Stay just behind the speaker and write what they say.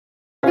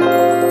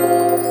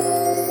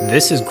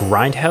This is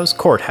Grindhouse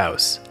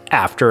Courthouse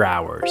After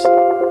Hours.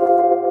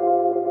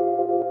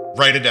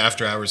 Right into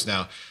After Hours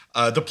now.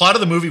 The plot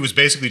of the movie was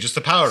basically just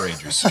the Power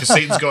Rangers, because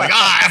Satan's going,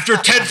 after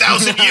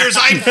 10,000 years,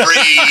 I'm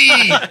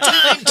free!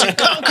 Time to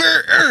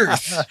conquer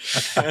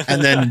Earth!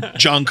 And then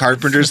John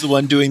Carpenter's the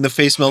one doing the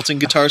face-melting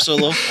guitar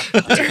solo.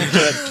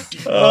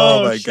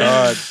 Oh my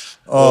God.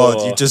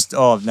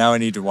 Now I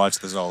need to watch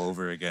this all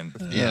over again.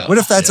 Yeah. What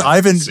if that's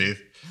Ivan? See?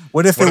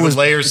 What if What it are was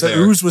the layers the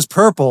there? ooze was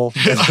purple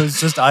and it was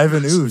just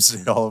Ivan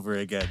Ooze all over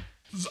again?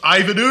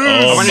 Ivan Ooze!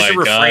 I wanted my to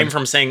refrain God.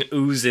 from saying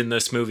ooze in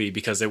this movie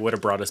because it would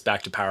have brought us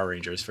back to Power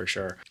Rangers for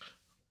sure.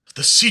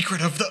 The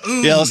secret of the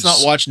ooze! Yeah, let's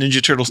not watch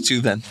Ninja Turtles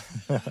 2 then.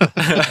 So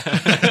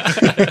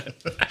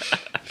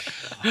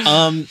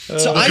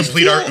We'll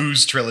complete our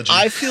ooze trilogy.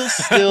 I feel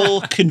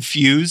still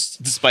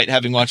confused, despite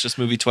having watched this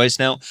movie twice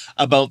now,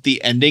 about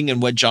the ending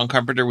and what John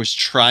Carpenter was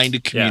trying to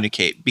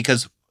communicate.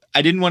 Because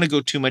I didn't want to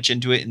go too much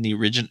into it in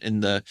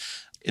the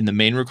in the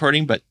main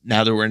recording, but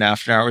now that we're in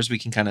After Hours, we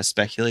can kind of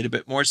speculate a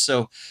bit more.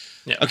 So,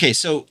 okay,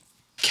 so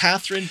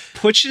Catherine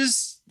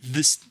pushes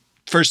this.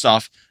 First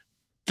off,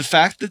 the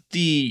fact that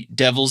the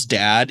devil's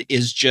dad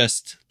is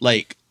just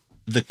like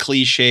the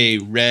cliche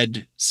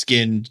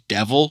red-skinned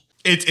devil.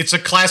 It's a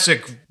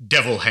classic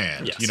devil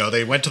hand. Yes. You know,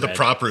 they went to the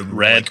prop room and were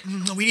Red.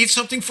 like, we need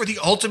something for the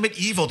ultimate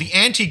evil, the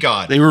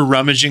anti-god. They were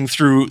rummaging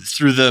through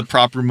the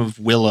prop room of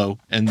Willow,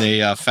 and they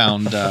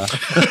found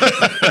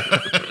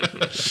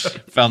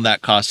found that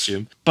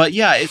costume. But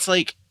yeah, it's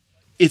like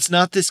it's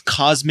not this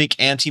cosmic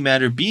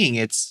antimatter being.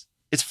 It's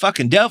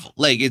fucking devil.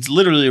 Like it's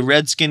literally a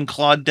red-skinned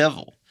clawed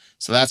devil.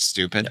 So that's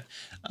stupid.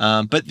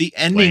 But the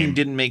ending Lame.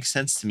 didn't make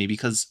sense to me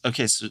because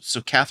so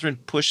Catherine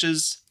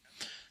pushes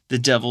the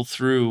devil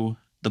through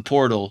the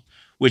portal,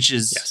 which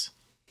is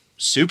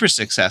super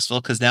successful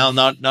because now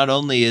not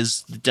only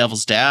is the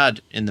devil's dad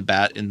in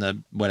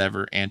the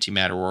whatever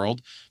antimatter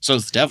world, so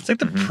is the devil. It's like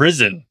the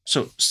prison.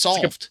 So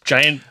solved. Like a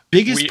giant.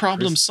 Biggest weird problem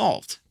prison.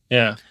 solved.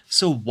 Yeah.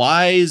 So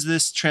why is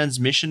this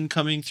transmission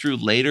coming through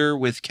later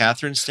with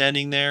Catherine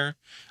standing there?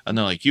 And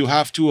they're like, you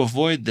have to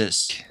avoid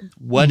this.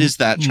 What is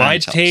that? My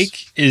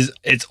take is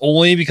it's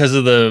only because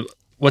of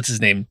what's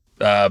his name?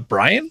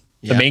 Brian?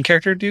 The Yeah. main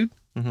character dude?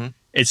 Mm-hmm.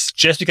 It's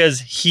just because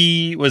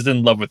he was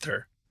in love with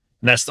her.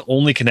 And that's the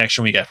only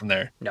connection we get from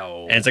there.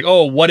 No. And it's like,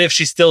 oh, what if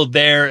she's still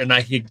there and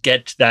I could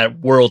get to that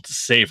world to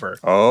save her?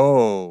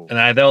 Oh. And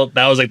I thought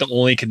that was like the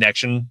only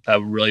connection that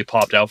really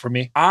popped out for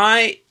me.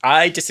 I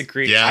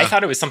disagree. Yeah. I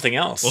thought it was something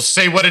else. Well,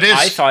 say what it is.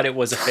 I thought it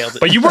was a failed.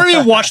 But you weren't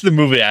even watching the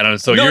movie, Adam,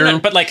 so no, your no,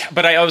 but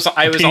I was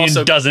opinion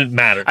also doesn't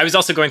matter. I was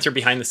also going through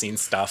behind the scenes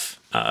stuff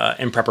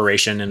in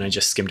preparation, and I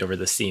just skimmed over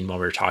the scene while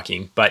we were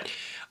talking. But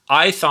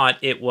I thought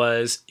it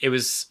was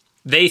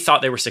they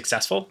thought they were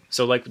successful.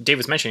 So like Dave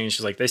was mentioning,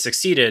 she's like, they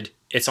succeeded.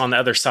 It's on the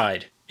other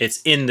side. It's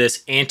in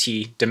this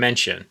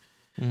anti-dimension.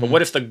 But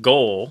what if the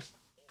goal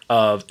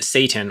of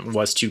Satan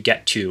was to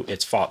get to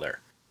its father?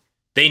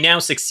 They now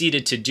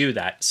succeeded to do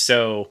that.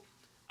 So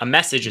a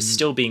message is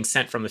still being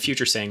sent from the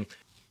future saying,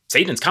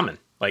 Satan's coming.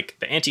 Like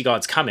the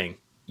anti-god's coming.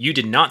 You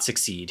did not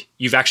succeed.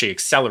 You've actually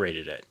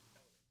accelerated it.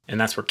 And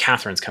that's where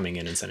Catherine's coming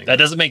in and sending That it.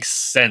 doesn't make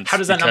sense. How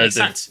does that not make because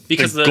sense? if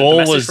Because the goal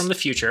message was from the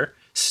future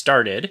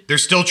started. They're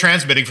still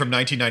transmitting from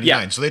 1999,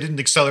 Yeah. so they didn't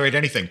accelerate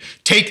anything.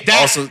 Take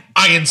that, Also-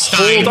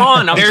 Einstein.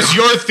 Hold on. There's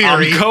your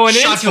theory. I'm going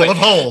shot into full it. of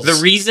holes.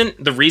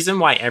 The reason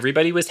why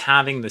everybody was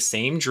having the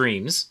same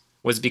dreams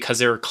was because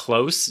they were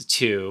close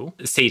to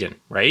Satan,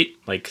 right?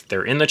 Like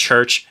they're in the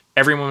church.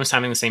 Everyone was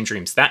having the same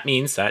dreams. That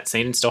means that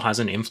Satan still has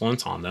an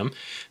influence on them,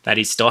 that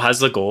he still has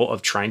the goal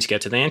of trying to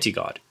get to the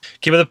anti-god.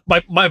 Okay,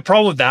 but my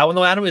problem with that one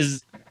though, Adam,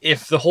 is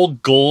if the whole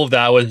goal of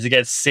that was to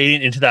get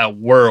Satan into that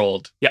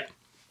world, Yeah.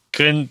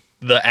 couldn't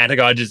the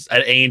anti-god just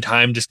at any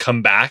time just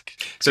come back?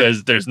 So-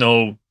 Because there's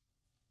no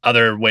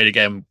other way to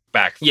get him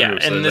back through. Yeah,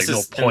 so and there's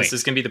this no point.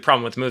 is going to be the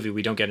problem with the movie.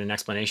 We don't get an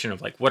explanation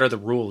of like what are the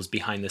rules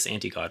behind this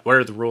anti-god? What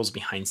are the rules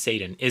behind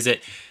Satan? Is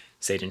it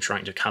Satan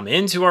trying to come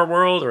into our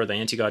world, or the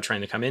anti-god trying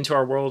to come into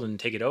our world and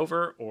take it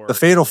over? Or The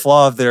fatal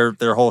flaw of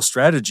their whole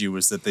strategy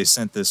was that they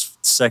sent this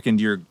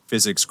second-year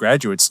physics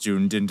graduate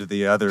student into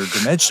the other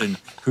dimension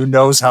who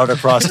knows how to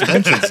cross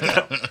dimensions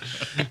now.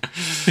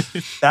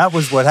 That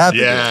was what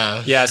happened.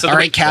 yeah. Yeah, so All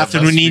right,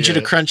 Catherine, we must need be you to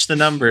it. crunch the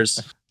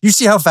numbers. You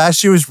see how fast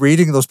she was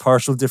reading those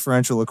partial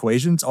differential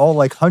equations? All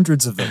like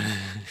hundreds of them.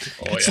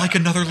 It's like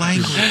another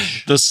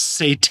language. Those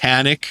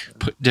satanic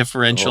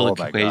differential Oh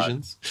my God.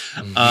 equations.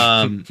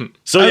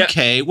 So yeah,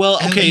 Okay, well,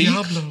 El okay,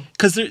 Diablo.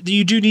 because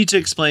you do need to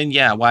explain,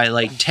 why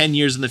like 10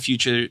 years in the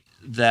future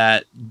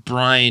that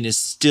Brian is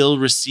still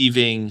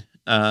receiving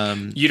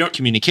You don't-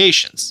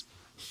 communications.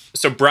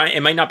 So Brian,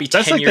 it might not be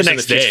That's 10 like the years in the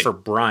next future day. for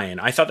Brian.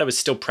 I thought that was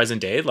still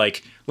present day.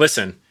 Like,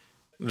 listen,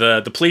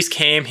 the police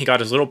came, he got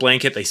his little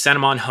blanket, they sent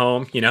him on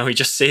home. You know, he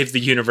just saved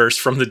the universe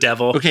from the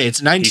devil. Okay, it's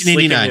He's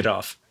sleeping 1989. it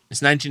off.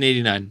 It's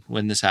 1989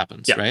 when this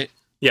happens, Yeah. right?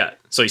 Yeah,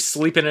 so he's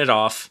sleeping it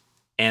off.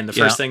 And the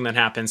first thing that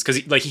happens,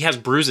 because he has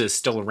bruises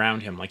still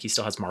around him, like he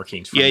still has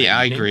markings. From the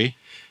I evening. agree.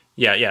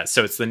 Yeah.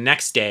 So it's the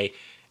next day,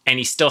 and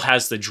he still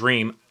has the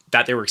dream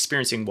that they were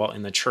experiencing while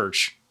in the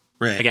church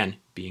Right. Again,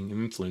 being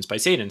influenced by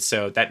Satan.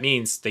 So that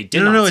means they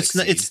did No, not it's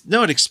not, succeed.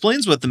 it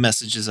explains what the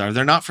messages are.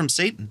 They're not from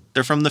Satan.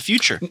 They're from the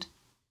future.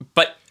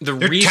 But the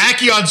They're reason,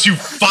 tachyons, you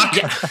fuck.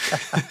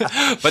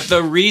 but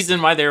the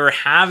reason why they were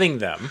having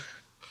them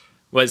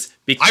was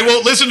because I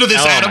won't listen to this,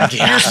 Oh my Adam. God.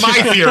 Here's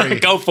my theory.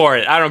 go for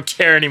it. I don't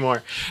care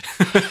anymore.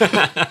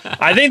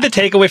 I think the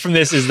takeaway from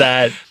this is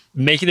that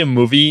making a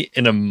movie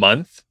in a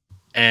month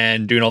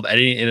and doing all the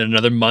editing in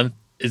another month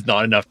is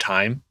not enough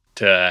time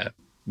to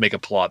make a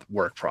plot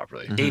work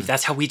properly. Dave,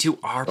 that's how we do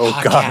our Oh,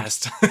 God.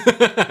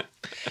 podcast.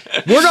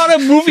 We're not a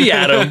movie,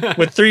 Adam,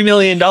 with $3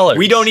 million.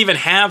 We don't even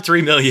have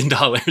 $3 million.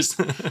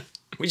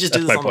 We just do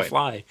That's this my on the point.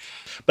 fly.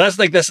 But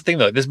that's the thing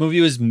though. This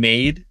movie was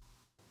made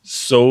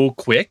so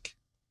quick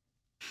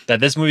that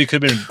this movie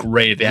could have been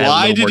great if they had a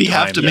Why little did more he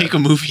have time. to make a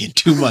movie in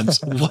 2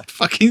 months? What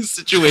fucking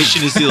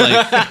situation is he like?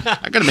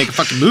 I gotta make a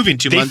fucking movie in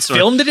 2 They months. Or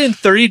filmed it in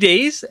 30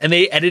 days and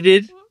they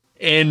edited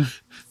in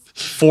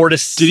 4 to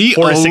 6 did he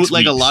four to owe 6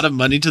 like a weeks. lot of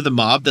money to the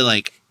mob? They're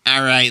like,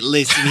 all right,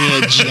 listen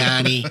here,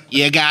 Johnny.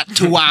 You got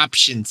 2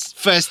 options.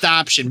 First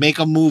option, make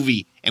a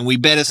movie, and we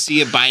better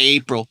see it by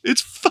April.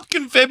 It's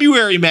fucking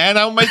February, man.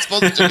 How am I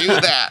supposed to do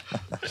that?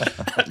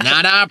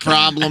 Not our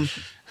problem.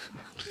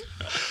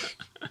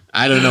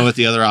 I don't know what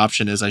the other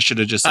option is. I should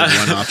have just said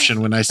one option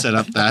when I set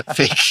up that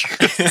fake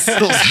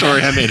little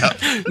story I made up.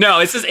 No,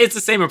 it's the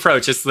same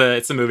approach. It's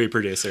the movie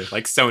producer.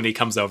 Like Sony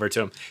comes over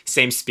to him,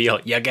 same spiel.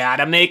 You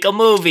gotta make a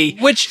movie.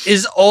 Which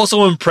is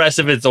also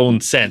impressive in its own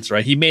sense,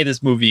 right? He made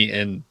this movie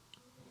in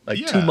like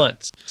Yeah. 2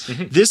 months.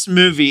 This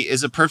movie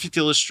is a perfect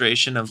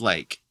illustration of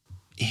like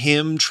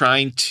him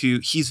trying to,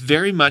 he's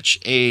very much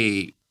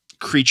a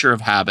creature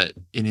of habit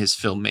in his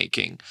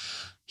filmmaking.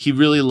 He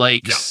really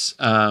likes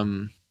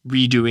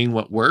redoing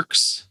what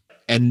works.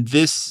 And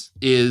this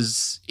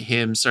is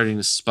him starting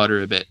to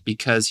sputter a bit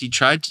because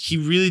he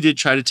really did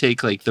try to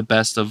take like the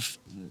best of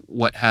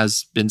what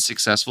has been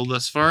successful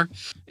thus far.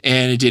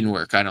 And it didn't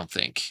work, I don't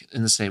think,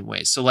 in the same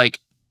way. So like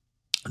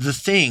The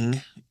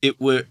Thing, it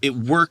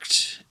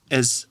worked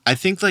as, I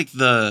think like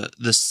the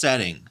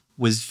setting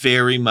was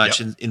very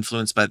much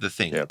influenced by The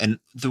Thing. Yep. And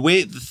the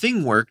way The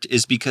Thing worked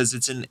is because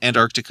it's in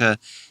Antarctica.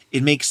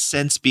 It makes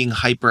sense being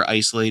hyper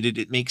isolated.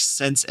 It makes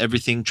sense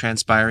everything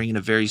transpiring in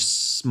a very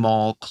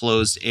small,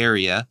 closed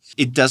area.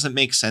 It doesn't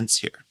make sense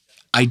here.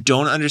 I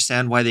don't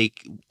understand why they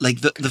like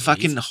the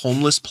fucking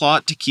homeless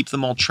plot to keep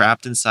them all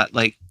trapped inside.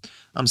 Like,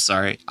 I'm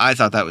sorry. I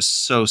thought that was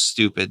so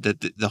stupid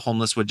that the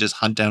homeless would just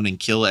hunt down and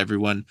kill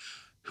everyone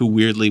who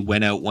weirdly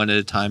went out one at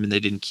a time and they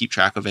didn't keep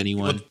track of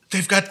anyone. Well,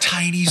 they've got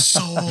tiny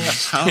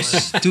souls. How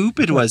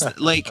stupid was that?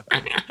 Like,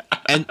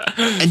 and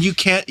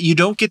you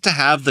don't get to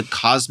have the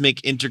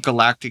cosmic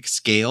intergalactic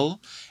scale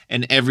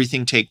and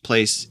everything take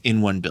place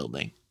in one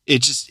building.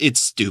 It's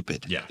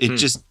stupid. Yeah. It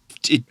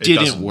It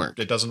didn't doesn't work.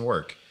 It doesn't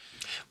work.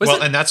 Was Well,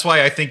 it- and that's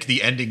why I think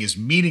the ending is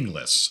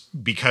meaningless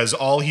because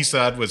all he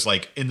said was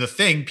like, in The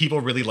Thing,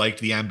 people really liked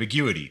the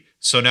ambiguity.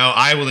 So now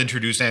I will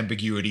introduce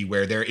ambiguity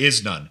where there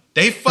is none.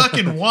 They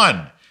fucking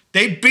won.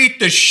 They beat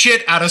the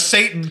shit out of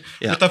Satan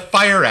with a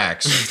fire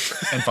axe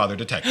and Father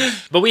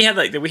Detective. But we had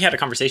a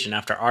conversation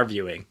after our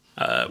viewing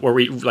where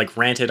we like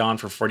ranted on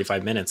for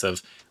 45 minutes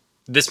of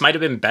this might have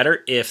been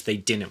better if they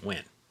didn't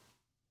win,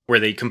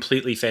 where they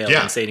completely failed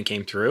Yeah. and Satan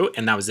came through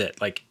and that was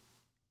it. Like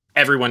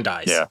everyone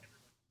dies. Yeah.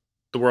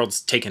 The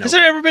world's taken Has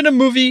over. there ever been a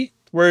movie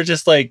where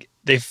just like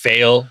they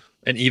fail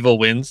and evil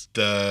wins?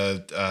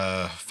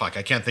 Fuck,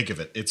 I can't think of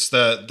it. It's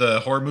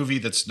the horror movie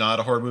that's not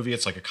a horror movie.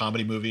 It's like a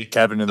comedy movie.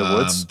 Cabin in the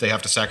Woods? They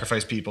have to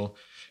sacrifice people.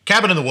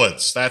 Cabin in the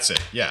Woods. That's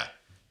it. Yeah.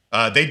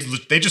 They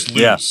just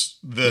lose.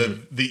 Yeah.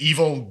 The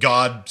evil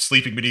god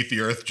sleeping beneath the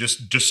earth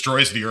just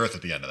destroys the earth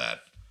at the end of that.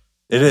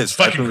 It is.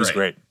 That fucking movie's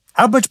great. great.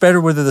 How much better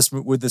would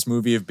this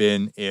movie have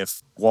been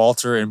if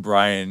Walter and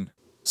Brian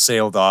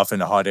sailed off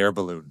in a hot air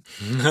balloon?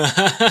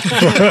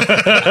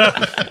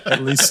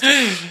 At least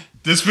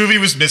This movie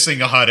was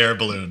missing a hot air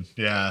balloon.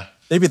 Yeah.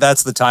 maybe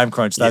that's the time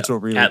crunch. That's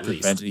what really at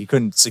least. prevented. He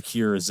couldn't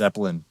secure a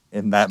Zeppelin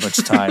in that much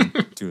time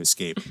to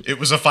escape. It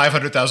was a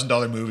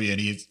 $500,000 movie, and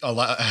he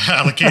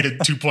allocated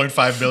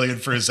 $2.5 million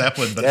for his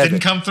Zeppelin, but Damn didn't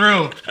it. come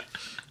through.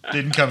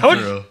 Didn't come How much-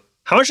 through.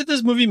 How much did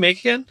this movie make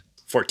again?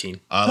 14.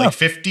 Like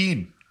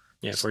 15.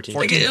 Yeah, 14.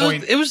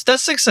 14. That's a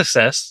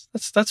success.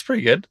 That's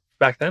pretty good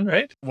back then,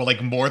 right? Well,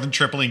 like more than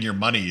tripling your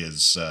money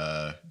is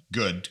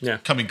good. Yeah.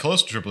 Coming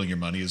close to tripling your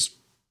money is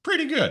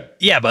pretty good.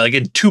 Yeah, but like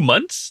in 2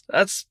 months,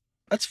 that's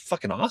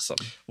fucking awesome.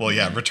 Well,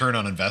 yeah, return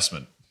on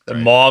investment. The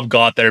right? mob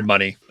got their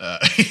money.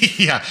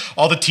 Yeah,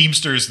 all the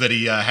Teamsters that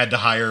he had to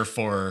hire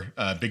for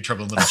Big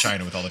Trouble in Little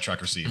China with all the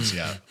trucker seats.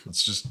 Yeah,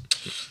 it's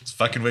the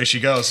fucking way she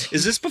goes.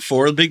 Is this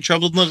before Big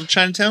Trouble in Little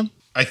Chinatown?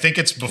 I think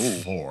it's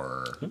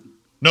before.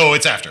 No,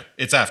 it's after.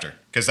 It's after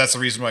because that's the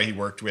reason why he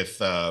worked with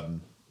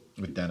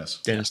Dennis.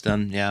 Dennis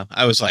Dunn, yeah.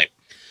 I was like,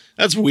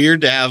 that's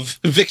weird to have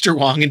Victor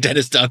Wong and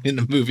Dennis Dunn in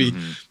a movie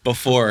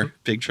before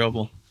Big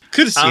Trouble.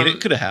 Could have seen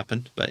it, could have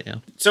happened, but yeah.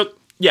 So,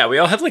 yeah, we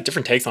all have like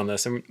different takes on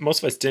this, and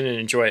most of us didn't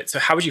enjoy it. So,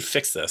 how would you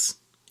fix this?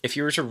 If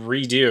you were to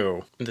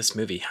redo this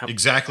movie, how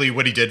Exactly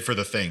what he did for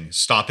The Thing.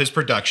 Stop his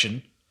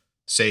production.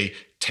 Say,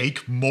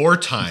 take more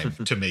time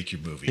to make your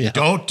movie. Yeah.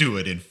 Don't do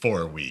it in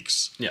 4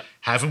 weeks. Yeah.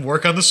 Have him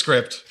work on the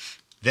script,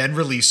 then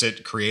release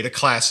it, create a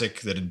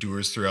classic that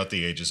endures throughout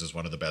the ages as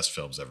one of the best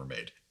films ever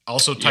made.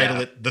 Also title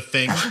Yeah. it The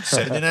Thing,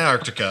 set in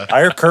Antarctica.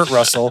 Hire Kurt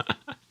Russell.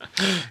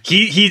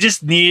 He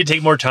just needed to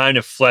take more time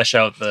to flesh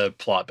out the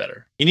plot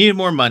better. He needed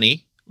more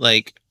money.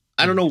 Like,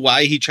 I don't know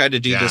why he tried to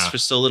do this Yeah. for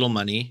so little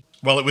money.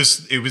 Well, it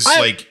was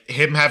like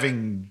him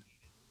having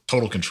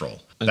total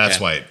control. That's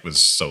Okay. why it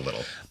was so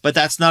little. But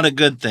that's not a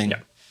good thing. Yeah.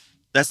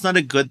 That's not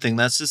a good thing.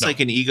 That's just No. like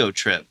an ego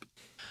trip.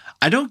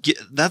 I don't get,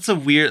 that's a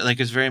weird, like,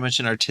 it's very much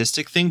an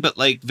artistic thing, but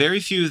like very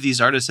few of these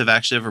artists have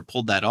actually ever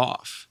pulled that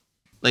off.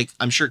 Like,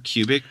 I'm sure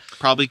Kubrick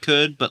probably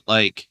could, but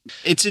like,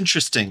 it's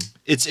interesting.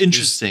 It's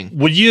interesting.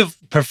 Would you have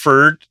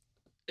preferred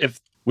if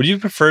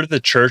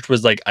the church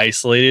was like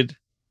isolated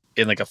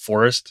in like a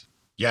forest?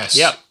 Yes.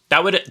 Yeah,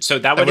 that would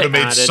That would have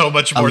made added, so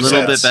much A more little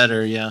sense. bit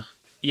better, yeah.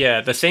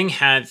 Yeah, the Thing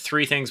had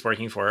three things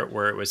working for it,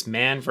 where it was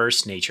man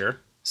versus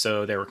nature.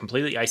 So they were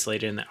completely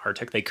isolated in the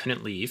Arctic. They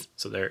couldn't leave.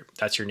 So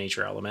that's your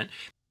nature element.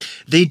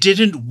 They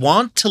didn't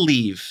want to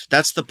leave.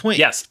 That's the point.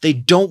 Yes. They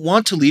don't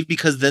want to leave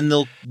because then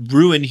they'll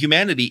ruin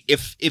humanity,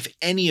 if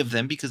any of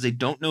them, because they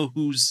don't know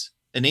who's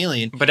an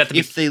alien. But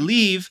if they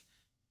leave,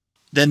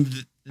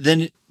 then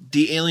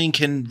the alien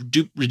can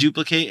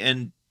reduplicate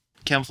and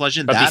camouflage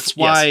in. But That's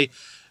why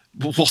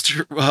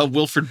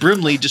Wilfred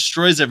Brimley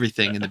destroys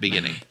everything in the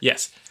beginning.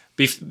 Yes.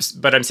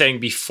 But I'm saying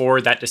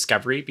before that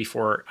discovery,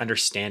 before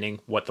understanding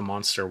what the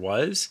monster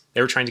was,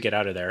 they were trying to get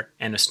out of there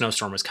and a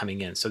snowstorm was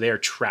coming in. So they are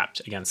trapped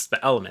against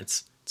the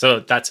elements.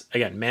 So that's,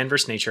 again, man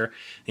versus nature.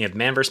 They have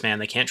man versus man.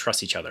 They can't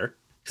trust each other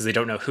because they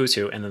don't know who's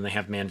who. And then they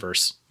have man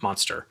versus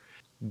monster.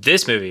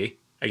 This movie,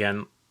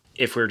 again,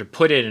 if we were to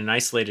put it in an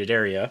isolated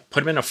area, put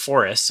them in a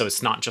forest, so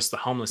it's not just the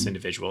homeless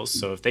individuals.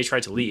 So if they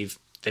tried to leave,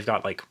 they've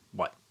got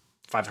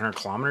 500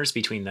 kilometers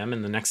between them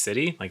and the next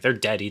city. Like, they're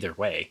dead either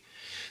way.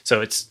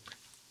 So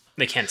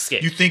they can't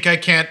escape. You think I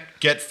can't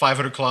get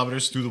 500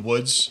 kilometers through the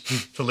woods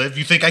to live?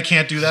 You think I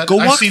can't do that? Go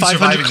I've walk seen 500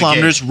 Surviving the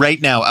kilometers Game. right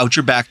now out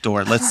your back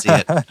door. Let's see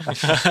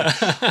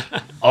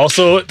it.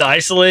 Also, the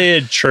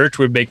isolated church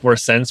would make more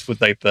sense with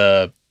like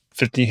the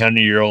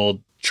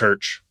 1,500-year-old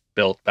church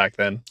built back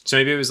then. So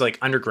maybe it was like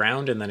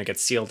underground and then it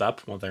gets sealed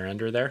up while they're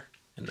under there.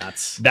 And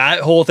that's That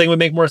whole thing would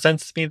make more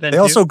sense to me than They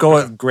also go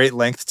at great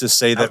length to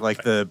say that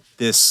like Okay.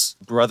 this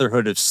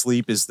Brotherhood of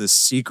Sleep is this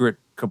secret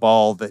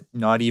cabal that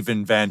not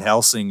even Van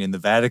Helsing in the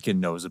Vatican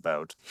knows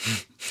about.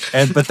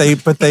 But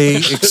they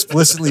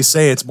explicitly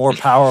say it's more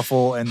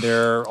powerful and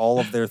all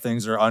of their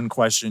things are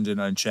unquestioned and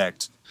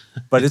unchecked.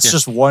 But it's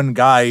just one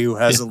guy who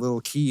has a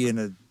little key in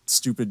a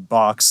stupid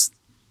box.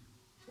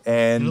 In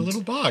And a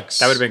little box.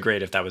 that would have been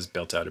great if that was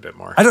built out a bit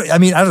more. I don't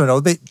know.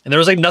 And there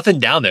was like nothing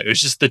down there. It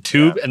was just the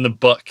tube and the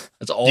book.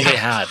 That's all they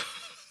had.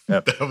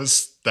 That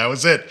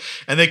was it.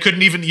 And they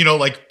couldn't even,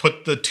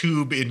 put the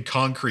tube in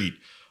concrete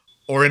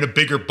or in a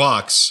bigger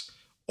box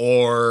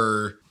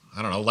or,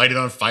 I don't know, light it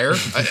on fire.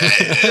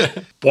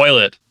 Boil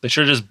it. They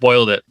should have just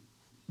boiled it.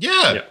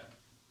 Yeah. Yeah.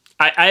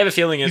 I have a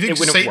feeling You it think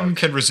wouldn't Satan work.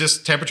 can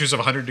resist temperatures of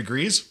 100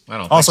 degrees? I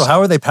don't Also, think so. how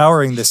are they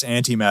powering this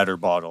antimatter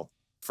bottle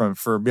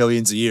for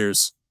millions of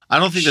years? I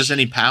don't think there's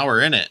any power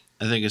in it.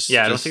 I think it's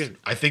Yeah, I don't just, think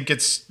I think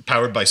it's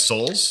powered by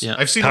souls. Yeah.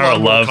 I've seen Power a lot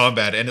of of Mortal love.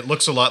 Kombat, and it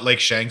looks a lot like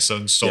Shang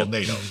Tsung's Soul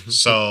NATO.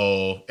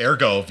 So,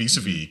 ergo,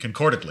 vis-a-vis,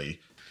 concordantly,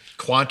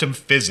 quantum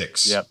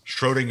physics, Yep.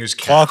 Schrodinger's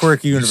cat.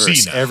 Clockwork You've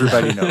Universe. seen that.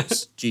 Everybody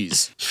knows.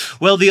 Jeez.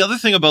 Well, the other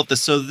thing about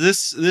this, so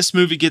this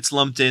movie gets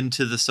lumped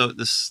into this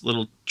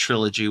little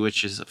trilogy,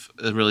 which is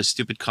a really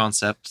stupid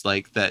concept,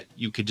 like that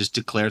you could just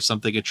declare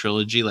something a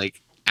trilogy,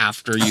 like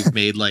after you've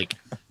made like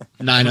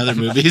 9 other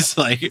movies.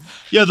 Like,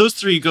 yeah, those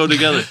 3 go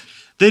together.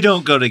 They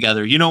don't go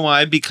together. You know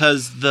why?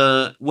 Because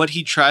what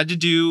he tried to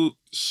do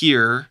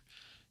here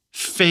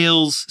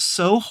fails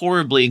so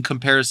horribly in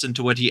comparison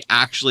to what he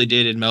actually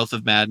did in Mouth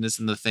of Madness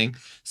and The Thing.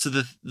 So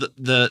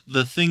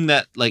the thing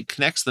that like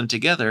connects them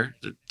together,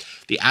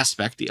 the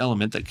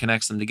element that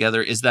connects them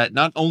together is that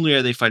not only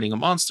are they fighting a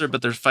monster,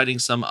 but they're fighting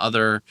some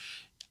other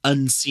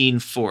unseen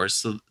force.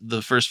 So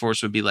the first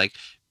force would be like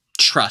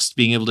trust,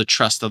 being able to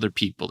trust other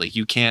people. Like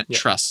you can't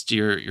trust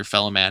your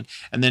fellow man.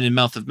 And then in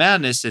Mouth of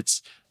Madness,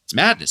 it's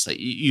madness. Like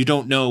you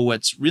don't know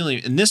what's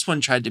really. And this one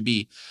tried to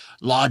be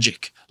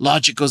logic.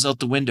 Logic goes out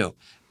the window.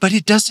 But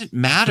it doesn't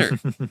matter.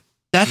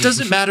 That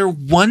doesn't matter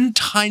one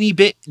tiny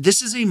bit.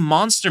 This is a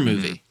monster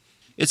movie.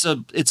 It's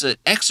an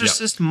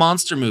exorcist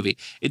monster movie.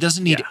 It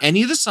doesn't need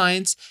any of the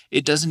science.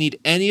 It doesn't need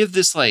any of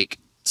this like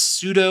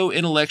pseudo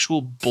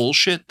intellectual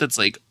bullshit that's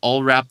like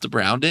all wrapped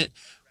around it.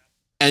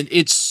 And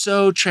it's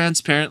so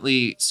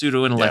transparently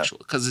pseudo intellectual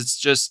because it's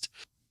just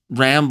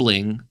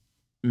rambling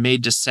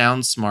made to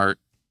sound smart.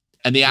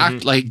 And the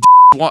act like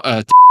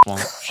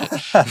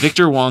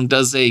Victor Wong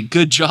does a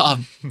good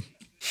job.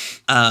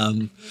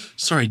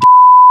 Sorry,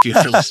 if you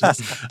ever listen.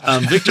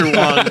 Victor Wong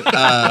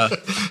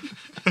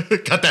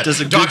Cut that.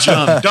 does a good Doxed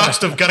job. him.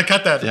 Doxed him. Gotta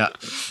cut that. Yeah,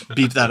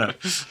 beep that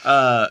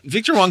out.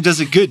 Victor Wong does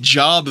a good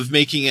job of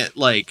making it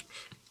like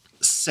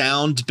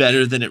sound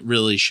better than it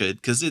really should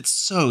because it's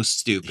so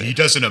stupid. He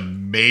does an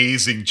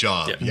amazing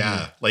job. Yeah.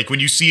 Yeah. Like when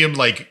you see him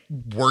like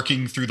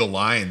working through the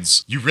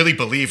lines, you really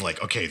believe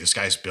like, okay, this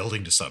guy's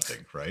building to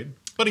something, right?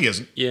 But he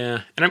isn't.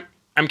 Yeah, and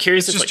I'm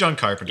curious It's if just John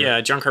Carpenter.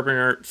 Yeah, John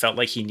Carpenter felt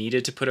like he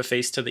needed to put a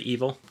face to the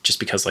evil, just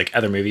because like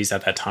other movies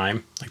at that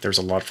time, like there was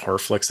a lot of horror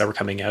flicks that were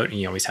coming out, and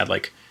you always had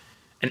like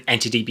an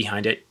entity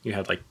behind it. You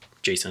had like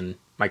Jason,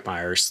 Mike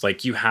Myers,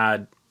 like you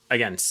had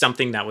again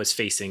something that was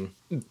facing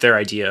their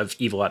idea of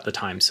evil at the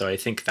time. So I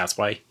think that's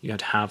why you had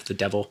to have the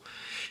devil.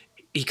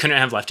 He couldn't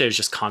have left it as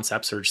just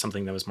concepts or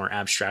something that was more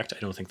abstract. I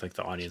don't think like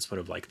the audience would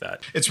have liked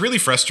that. It's really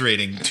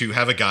frustrating to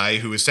have a guy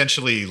who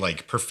essentially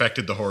like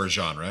perfected the horror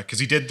genre because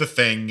he did The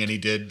Thing and he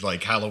did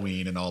like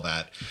Halloween and all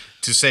that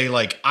to say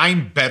like,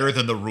 I'm better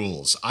than the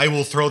rules. I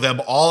will throw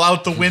them all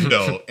out the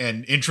window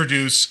and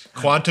introduce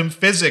quantum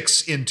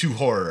physics into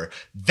horror.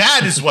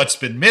 That is what's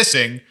been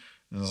missing.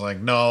 And it's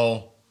like,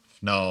 no.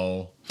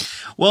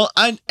 Well,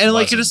 like at a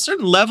Wasn't.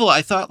 certain level,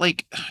 I thought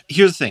like,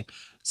 here's the thing.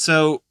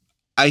 So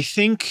I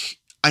think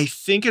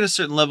at a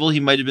certain level, he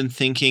might have been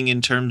thinking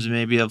in terms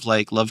maybe of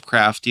like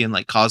Lovecraftian,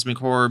 like cosmic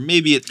horror.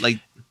 Maybe it like,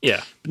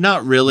 Yeah,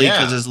 not really,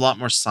 because Yeah. there's a lot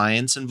more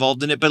science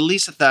involved in it. But at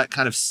least at that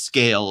kind of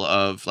scale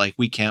of like,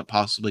 we can't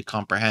possibly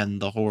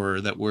comprehend the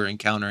horror that we're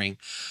encountering.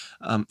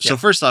 So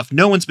first off,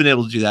 no one's been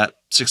able to do that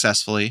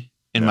successful,y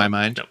in my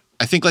mind. No.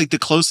 I think like the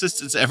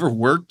closest it's ever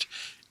worked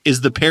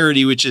is the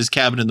parody, which is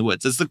Cabin in the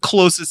Woods. It's the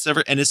closest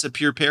ever, and it's a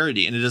pure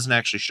parody, and it doesn't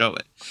actually show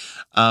it.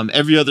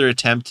 Every other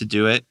attempt to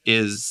do it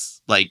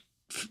is like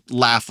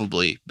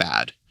laughably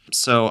bad.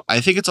 So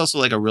I think it's also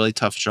like a really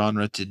tough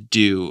genre to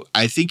do.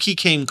 I think he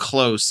came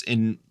close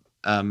in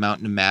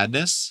Mountain of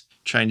Madness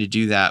trying to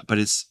do that, but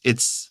it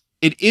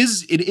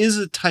is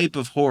a type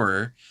of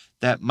horror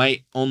that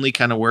might only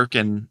kind of work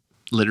in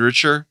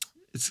literature.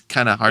 It's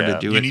kind of hard to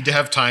do You it. need to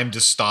have time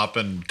to stop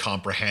and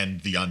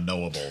comprehend the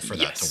unknowable for that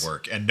Yes. to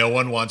work. And no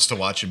one wants to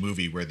watch a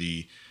movie where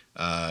the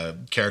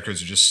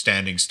characters are just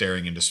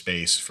staring into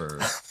space for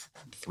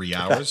 3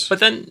 hours. but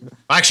then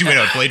Actually, wait,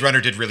 no, Blade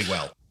Runner did really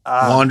well.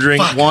 wandering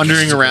fuck, wandering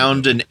this is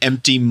around weird. an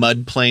empty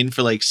mud plane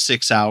for like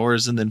 6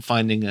 hours and then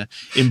finding a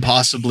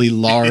impossibly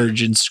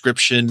large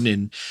inscription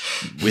and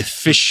with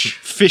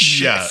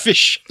fish Yeah.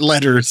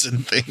 letters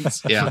and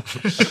things. Yeah.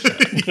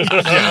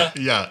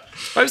 Yeah.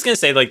 I was gonna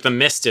say like The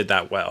Mist did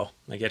that well.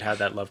 Like it had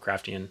that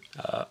Lovecraftian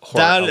horror.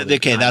 That- element okay,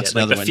 behind that's it.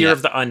 Like another the one, fear yeah.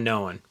 of the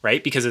unknown,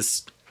 right?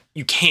 Because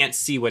you can't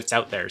see what's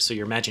out there, so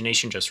your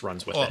imagination just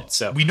runs with Well, it.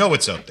 So we know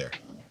what's out there.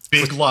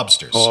 Big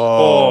lobsters.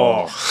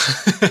 oh,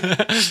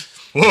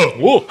 Whoa.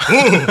 whoa,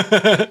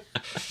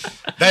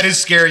 That is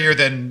scarier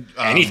than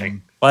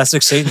anything.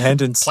 Plastic Satan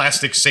hand and,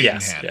 plastic Satan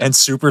Yes, hand. yeah. and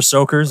super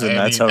soakers, and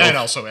that's how and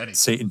also anything.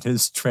 Satan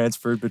is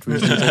transferred between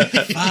people.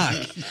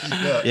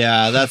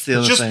 Yeah, that's the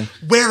other Just thing.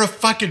 wear a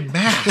fucking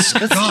mask.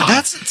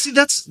 God.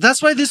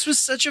 That's why this was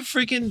such a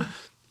freaking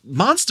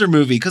monster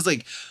movie, because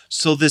like,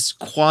 so this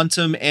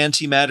quantum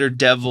antimatter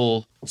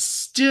devil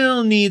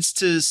still needs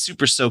to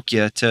super soak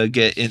you to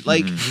get in.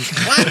 Like,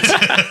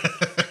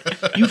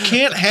 what? You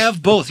can't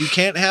have both. You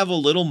can't have a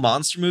little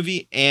monster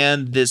movie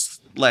and this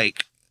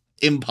like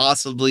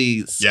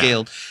impossibly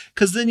scaled,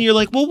 because then you're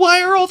like, well,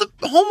 why are all the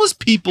homeless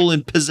people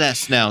in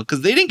possessed now?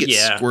 Because they didn't get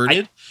Yeah,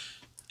 squirted.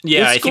 Yeah,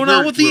 I What's think going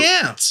on with the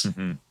ants?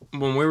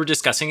 when we were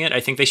discussing it, I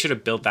think they should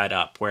have built that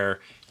up where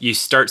you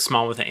start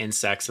small with the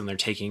insects and they're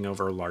taking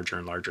over larger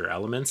and larger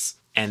elements.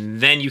 And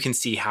then you can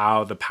see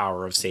how the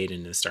power of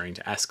Satan is starting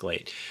to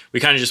escalate. We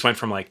kind of just went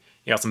from like,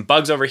 you got some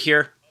bugs over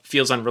here,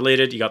 feels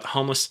unrelated, you got the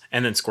homeless,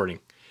 and then squirting.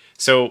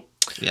 So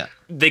Yeah.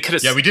 they could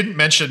have. Yeah, we didn't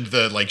mention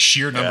the like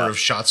sheer number of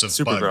shots of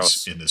Super bugs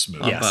gross. in this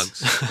movie. On Yes.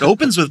 bugs. It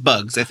opens with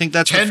bugs. I think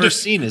that's the 10 to-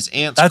 first scene is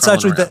ants. That's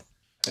crawling actually around.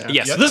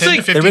 Yes. Yeah, This 10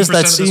 thing- to there is 15% that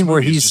of this scene where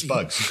movie is he's- just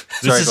bugs.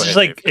 This Sorry, is go just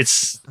ahead. like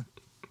it's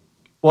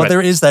Well,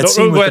 there is that No,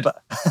 scene go with the.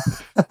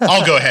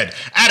 I'll go ahead.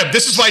 Adam,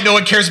 this is why no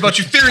one cares about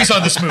your theories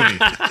on this movie.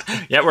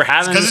 Yeah, we're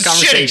having 'cause this it's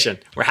shitty. conversation.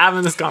 We're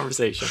having this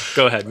conversation.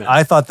 Go ahead, man.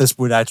 I thought this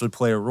would actually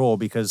play a role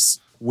because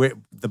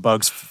the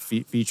bugs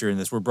feature in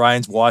this, where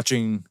Brian's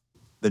watching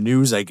the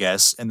news, I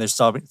guess, and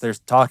they're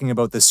talking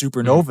about the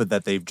supernova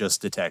that they've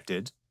just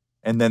detected,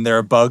 and then there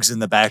are bugs in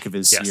the back of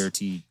his Yes.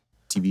 CRT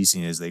TV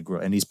scene as they grow,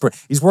 and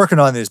he's working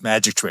on his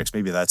magic tricks.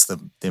 Maybe that's the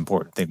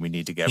important thing we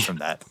need to get from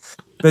that.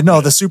 But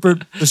no, the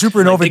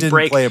supernova big didn't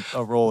break. play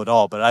a role at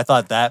all. But I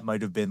thought that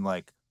might have been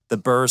like the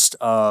burst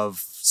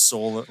of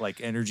solar,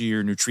 like energy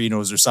or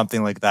neutrinos or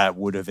something like that,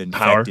 would have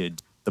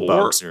infected the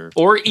bugs.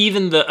 or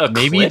even the eclipse.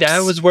 maybe that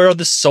was where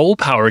the soul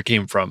power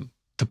came from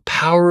to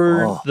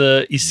power Oh.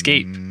 the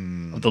escape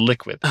of the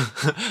liquid.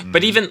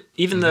 But even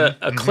the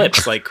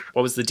eclipse, like,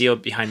 what was the deal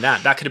behind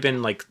that? That could have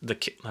been like the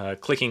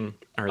clicking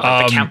or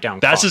like the countdown.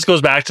 That clock. just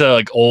goes back to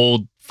like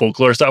old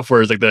folklore stuff,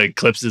 where it's like the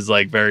eclipse is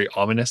like very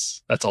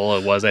ominous. That's all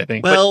it was, I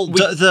think. Well,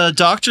 the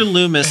Dr.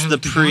 Loomis, the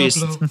Diablo.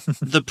 priest,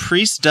 the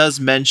priest does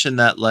mention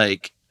that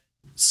like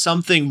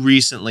something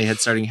recently had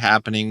started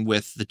happening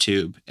with the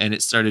tube, and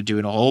it started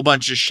doing a whole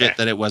bunch of shit Okay.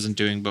 that it wasn't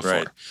doing before.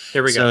 Right.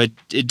 Here we So go.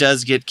 it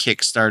does get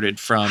kick-started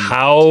from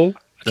how Okay,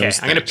 those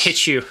I'm gonna things.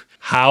 pitch you.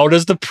 how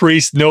does the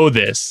priest know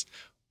this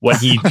when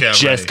he Okay, I'm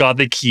just ready. got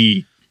the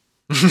key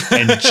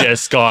and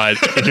just got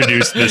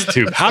introduced to this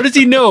tube? How does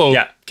he know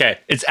Yeah. Okay.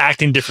 it's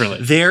acting differently?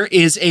 There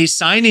is a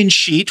sign-in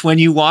sheet when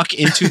you walk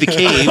into the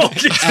cave,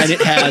 and it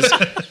has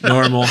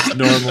normal,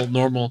 normal,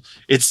 normal.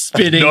 It's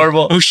spinning.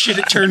 Normal. Oh shit!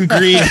 It turned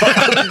green.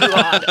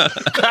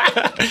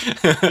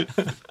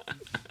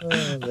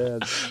 Oh, man.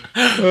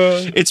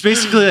 It's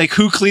basically like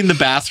who cleaned the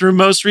bathroom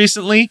most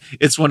recently.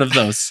 It's one of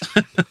those.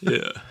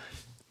 Yeah.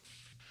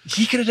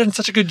 He could have done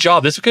such a good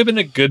job. This could have been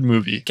a good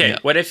movie. Okay. Yeah.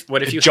 What if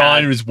you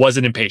John had,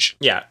 wasn't impatient.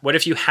 yeah, what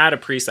if you had a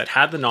priest that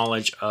had the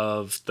knowledge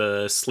of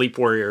the sleep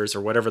warriors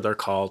or whatever they're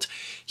called?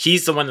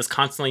 He's the one that's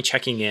constantly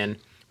checking in,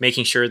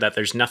 making sure that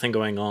there's nothing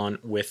going on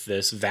with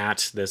this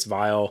vat, this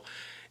vial.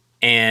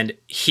 And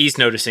he's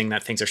noticing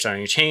that things are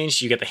starting to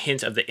change. You get the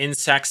hint of the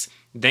insects.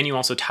 Then you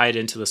also tie it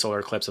into the solar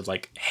eclipse of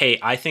like, hey,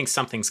 I think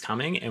something's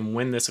coming. And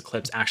when this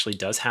eclipse actually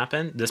does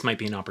happen, this might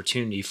be an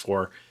opportunity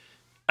for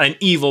an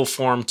evil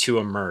form to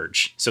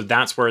emerge. So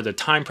that's where the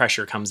time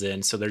pressure comes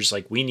in. So there's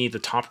like, we need the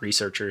top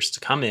researchers to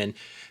come in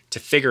to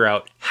figure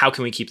out how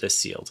can we keep this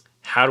sealed?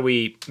 How do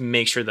we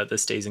make sure that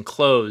this stays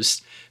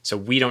enclosed so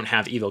we don't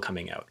have evil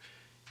coming out?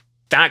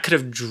 That could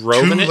have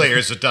driven 2 it.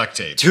 layers of duct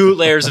tape. 2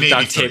 layers of Maybe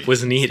duct tape 3.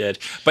 was needed.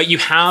 But you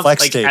have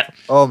Flex like tape.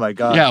 Oh my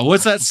god. Yeah,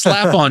 what's that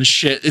slap-on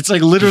shit? It's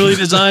like literally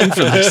designed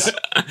for this.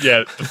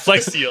 Yeah, the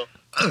Flex Seal.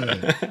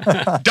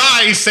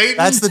 Die, Satan!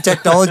 That's the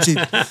technology.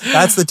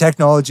 That's the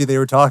technology they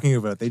were talking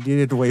about. They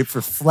needed to wait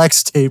for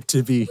flex tape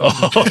to be.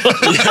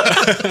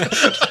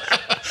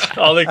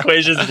 All the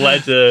equations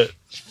led to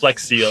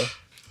Flex Seal.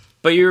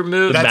 But you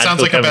remove that sounds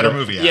like a better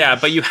movie. Yeah,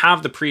 but you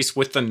have the priest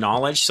with the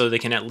knowledge so they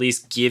can at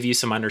least give you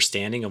some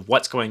understanding of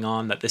what's going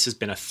on, that this has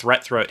been a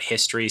threat throughout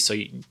history, so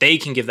they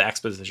can give the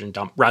exposition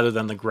dump rather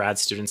than the grad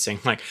students saying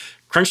like,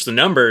 crunch the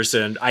numbers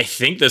and I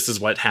think this is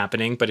what's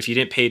happening, but if you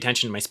didn't pay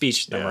attention to my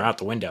speech, then we're out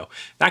the window.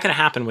 That could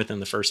happen within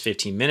the first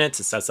 15 minutes.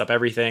 It sets up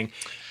everything.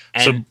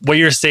 And So what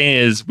you're saying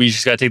is we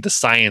just got to take the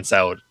science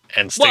out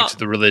and stick to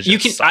the religion. You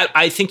can.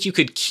 I think you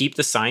could keep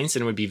the science,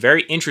 and it would be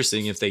very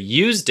interesting if they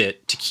used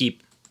it to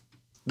keep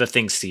the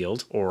thing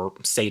sealed or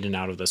Satan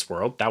out of this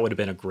world. That would have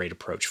been a great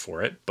approach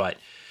for it. But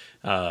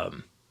I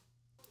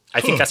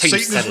think that's how you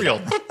Satan set is it real.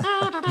 up.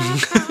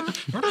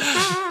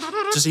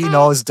 Just eating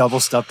all his double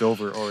stuffed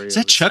over Oreos. Is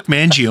that Chuck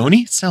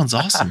Mangione? It sounds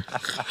awesome.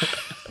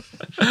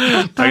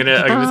 I'm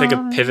gonna take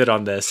a pivot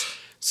on this.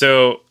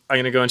 So I'm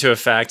gonna go into a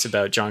fact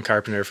about John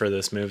Carpenter for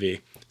this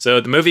movie. So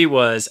the movie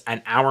was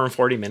an hour and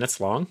 40 minutes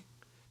long.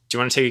 Do you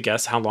want to take a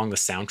guess how long the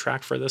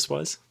soundtrack for this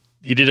was?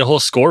 He did a whole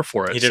score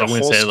for it. He did so a I'm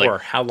gonna whole say, score.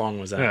 like, How long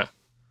was that? yeah.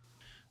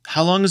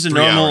 How long is a 3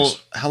 normal?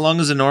 hours. How long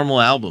is a normal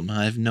album?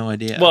 I have no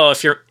idea. Well,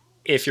 if your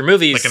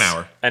movie's Like an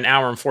hour. an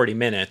hour and 40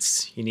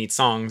 minutes, you need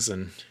songs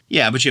and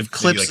yeah, but you have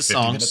clips like of 50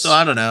 songs, minutes? so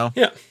I don't know.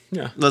 yeah.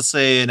 Let's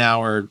say an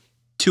hour,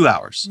 2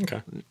 hours.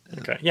 Okay.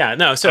 Yeah.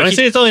 No. So When I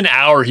say it's only an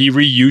hour, he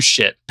reused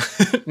shit.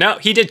 no,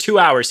 he did 2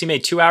 hours. He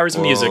made 2 hours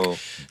of music Whoa.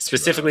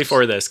 specifically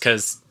for this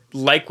because,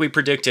 like we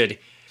predicted,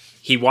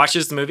 he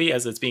watches the movie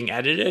as it's being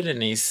edited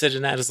and he's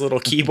sitting at his little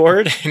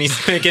keyboard and he's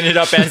picking it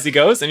up as he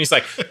goes and he's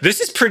like, "This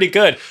is pretty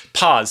good."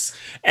 Pause,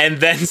 and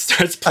then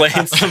starts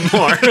playing some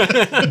more.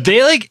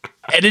 They like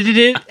edited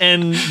it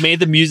and made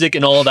the music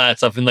and all of that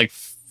stuff in like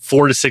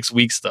 4 to 6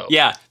 weeks though.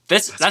 Yeah,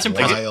 that's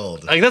impressive.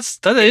 Wild. Like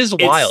that is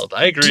wild.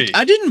 I agree.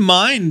 I didn't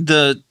mind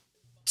the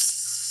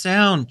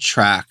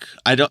soundtrack.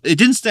 It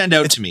didn't stand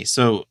out to me,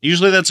 so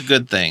usually that's a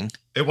good thing.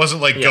 It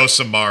wasn't like Ghosts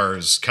of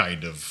Mars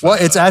kind of. Well,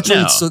 it's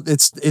actually No.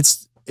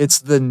 it's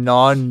the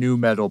non-new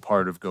metal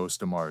part of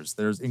Ghost of Mars.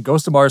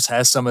 Ghost of Mars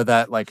has some of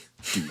that like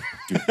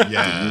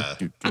Yeah.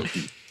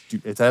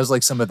 it has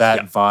like some of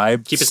that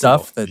vibe Keep it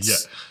stuff simple. that's Yeah.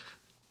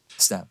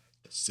 snap.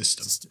 The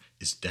system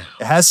is down.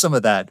 It has some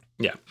of that.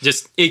 Yeah,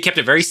 just it kept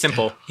it very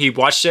simple. He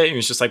watched it and he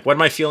was just like, "What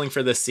am I feeling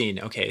for this scene?"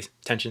 Okay,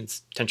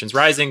 tensions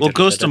rising. Well, da-da-da-da-da.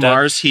 Ghost of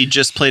Mars, he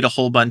just played a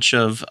whole bunch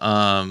of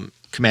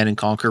Command and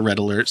Conquer Red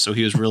Alert, so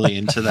he was really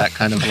into that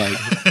kind of like.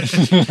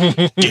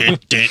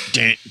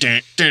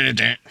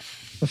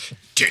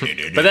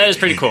 But that is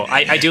pretty cool.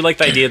 I do like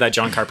the idea that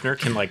John Carpenter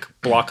can like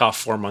block off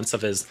 4 months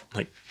of his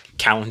like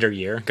calendar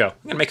year. Go, I'm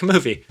gonna make a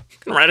movie. I'm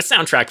gonna write a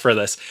soundtrack for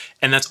this,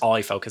 and that's all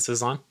he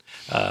focuses on.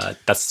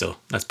 That's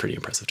pretty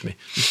impressive to me.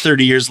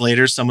 30 years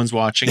later, someone's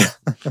watching.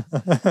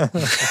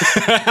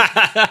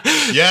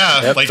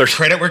 Yeah, like 30.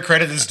 credit where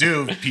credit is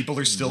due. People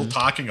are still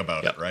talking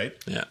about it, right?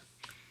 Yeah.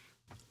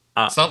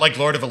 It's not like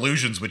Lord of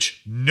Illusions,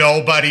 which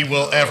nobody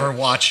will ever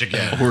watch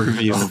again. Or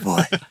review.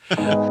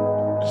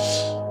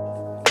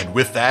 And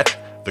with that,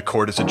 the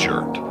court is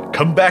adjourned.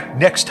 Come back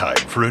next time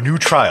for a new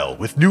trial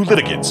with new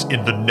litigants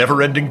in the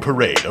never-ending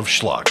parade of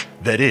schlock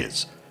that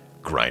is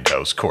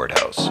Grindhouse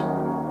Courthouse.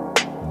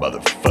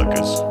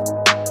 Motherfuckers.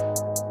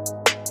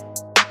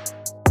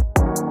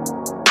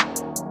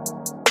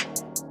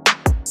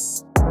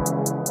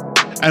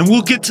 And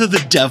we'll get to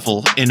the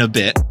devil in a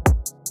bit.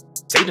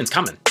 Satan's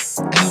coming.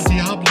 El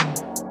Diablo.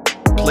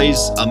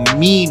 Plays a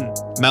mean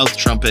mouth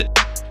trumpet.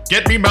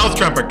 Get me mouth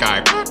trumpet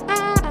guy.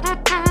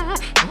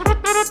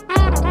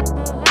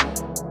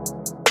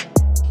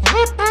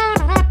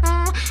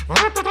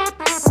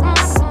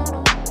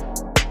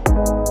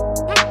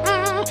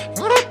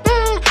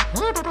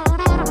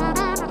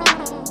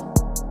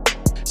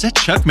 Is that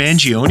Chuck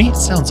Mangione?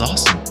 Sounds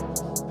awesome.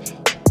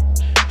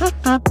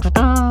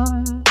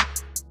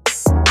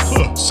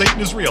 Huh,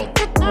 Satan is real.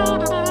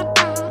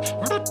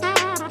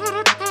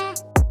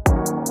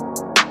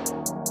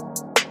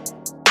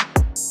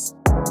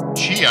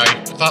 Gee,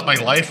 I thought my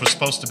life was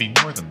supposed to be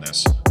more than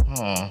this.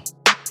 Oh.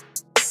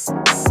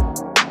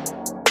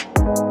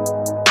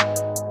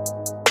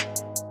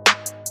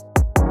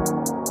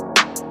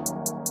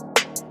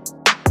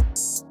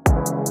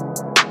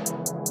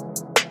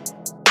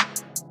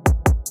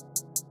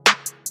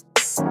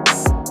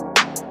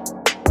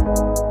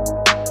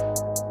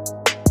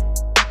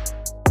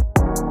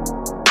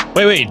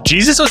 Wait.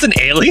 Jesus was an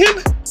alien?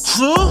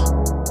 Huh?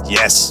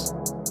 Yes.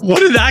 What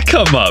did that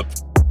come up?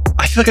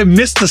 I feel like I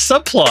missed the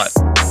subplot.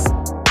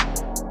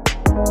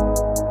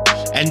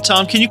 And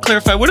Tom, can you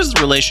clarify what is the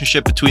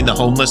relationship between the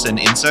homeless and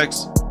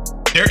insects?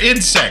 They're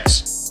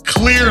insects.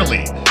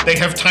 Clearly. They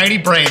have tiny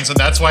brains and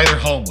that's why they're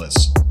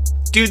homeless.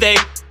 Do they?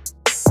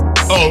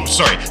 Oh,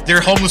 sorry. They're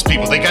homeless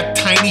people. They got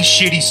tiny,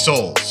 shitty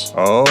souls.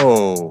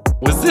 Oh.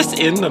 Was this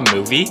in the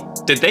movie?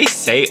 Did they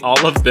say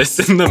all of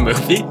this in the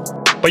movie?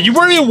 But you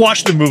weren't even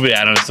watching the movie,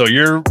 Adam, so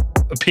your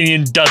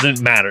opinion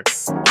doesn't matter.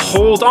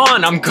 Hold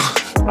on, I'm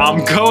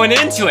going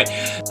into it.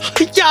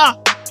 Yeah.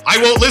 I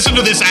won't listen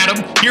to this,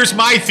 Adam. Here's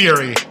my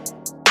theory.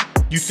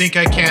 You think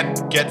I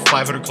can't get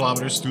 500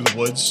 kilometers through the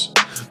woods?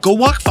 Go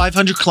walk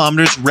 500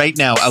 kilometers right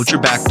now out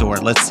your back door.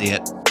 Let's see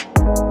it.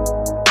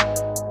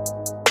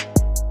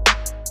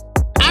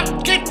 I'm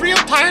getting real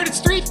tired.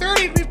 It's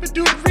 3:30 and we've been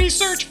doing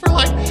research for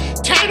like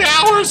 10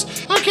 hours.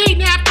 Okay,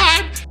 nap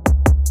time.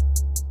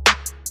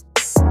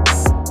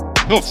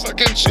 Oh,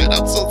 fucking shit.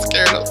 I'm so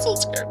scared.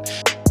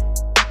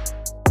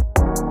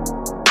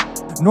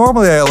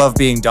 Normally, I love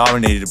being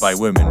dominated by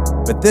women,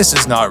 but this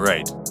is not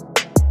right.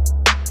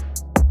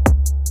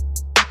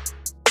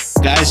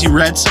 Guys, you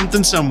read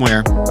something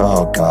somewhere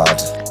Oh,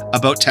 God.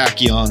 about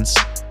tachyons.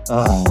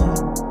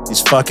 Oh,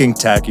 these fucking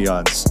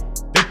tachyons.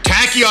 They're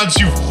tachyons,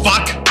 you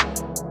fuck!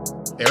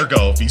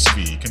 Ergo,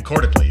 vis-a-vis,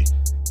 concordantly,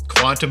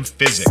 quantum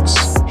physics,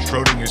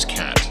 Schrodinger's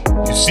cat.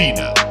 You see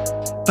now.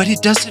 But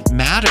it doesn't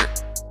matter.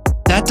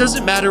 That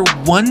doesn't matter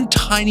one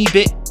tiny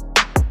bit.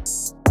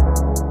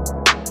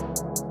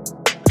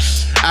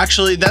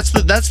 Actually, that's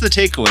the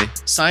takeaway.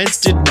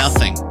 Science did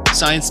nothing.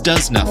 Science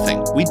does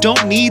nothing. We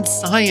don't need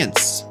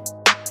science.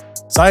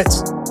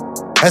 Science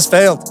has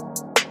failed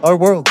our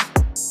world.